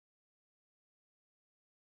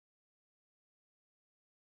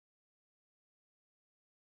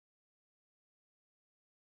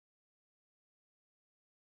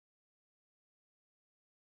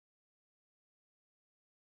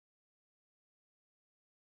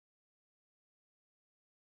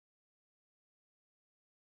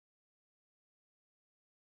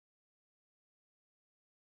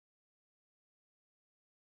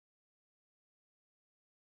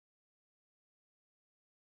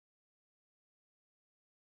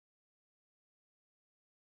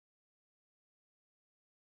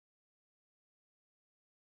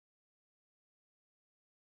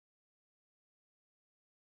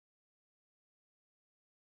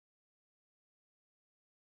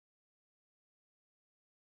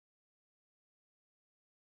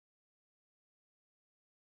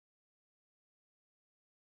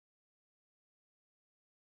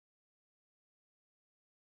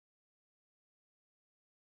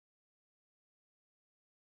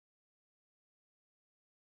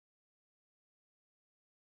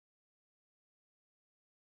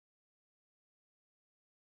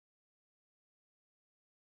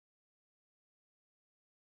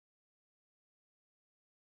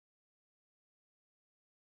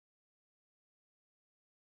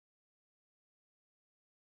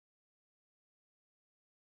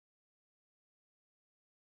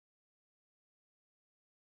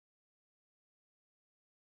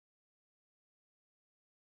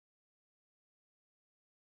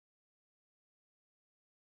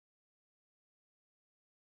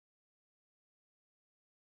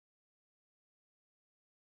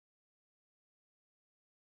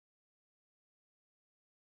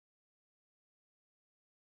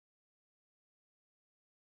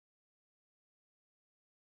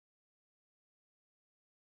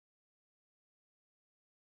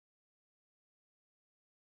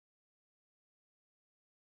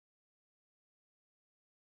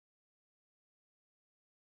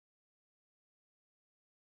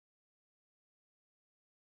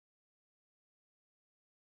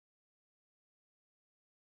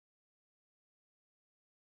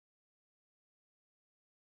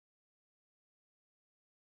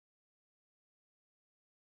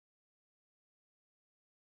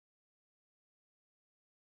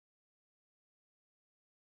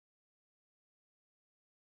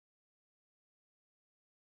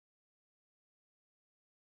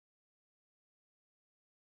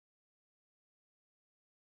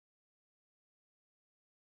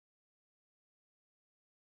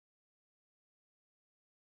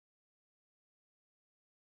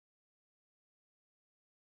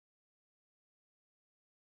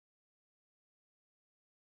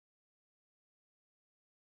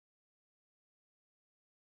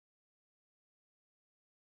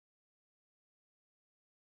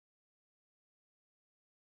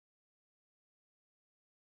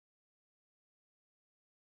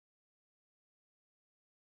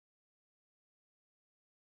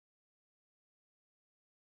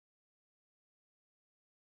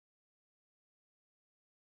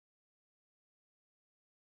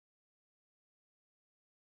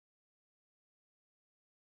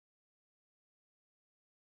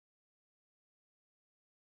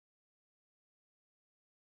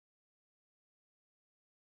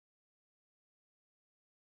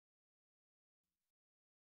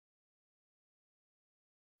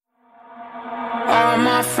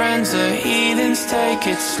friends are heathens, take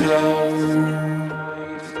it slow.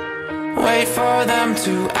 Wait for them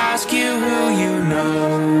to ask you who you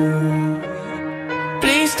know.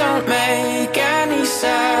 Please don't make any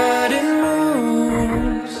sudden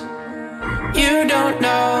moves. You don't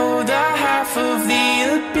know the half of the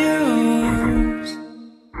abuse.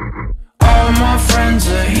 All my friends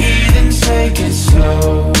are heathens, take it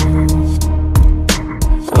slow.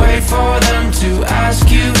 Wait for them to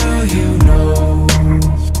ask you who you know.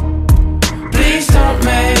 Please don't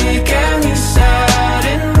make any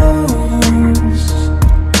sudden moves.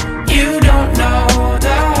 You don't know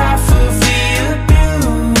the half of the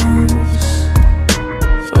abuse.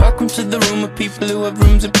 Welcome to the room of people who have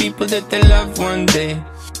rooms of people that they love one day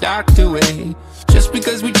docked away. Just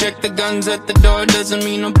because we check the guns at the door doesn't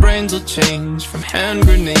mean our brains will change from hand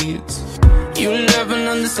grenades. You love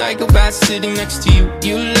another psychopath sitting next to you.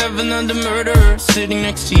 You love another murderer sitting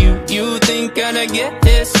next to you. You think I'd get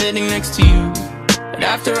here sitting next to you. But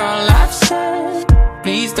after all I've said,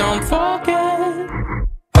 please don't forget.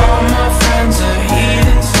 All my friends are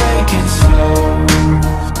heathens, take it slow.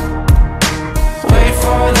 Wait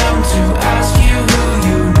for them to ask you who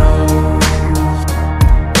you know.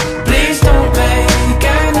 Please don't make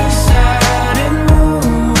any sudden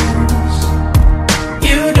moves.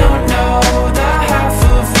 You don't know the half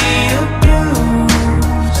of the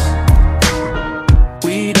abuse.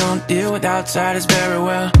 We don't deal with outsiders very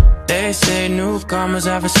well. They say newcomers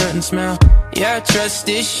have a certain smell. Yeah, trust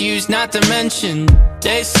issues not to mention.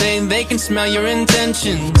 They say they can smell your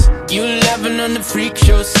intentions. You laughing on the freak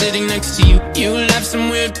show sitting next to you. You love some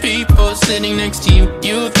weird people sitting next to you.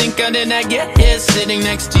 You think how did I get here sitting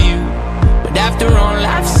next to you? But after all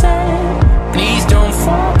I've said, please don't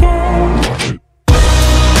forget.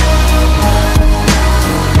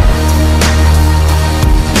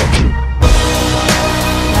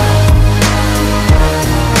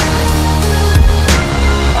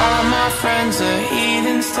 Friends are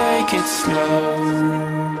heathens, take it slow.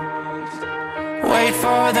 Wait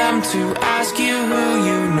for them to ask you who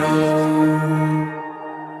you know.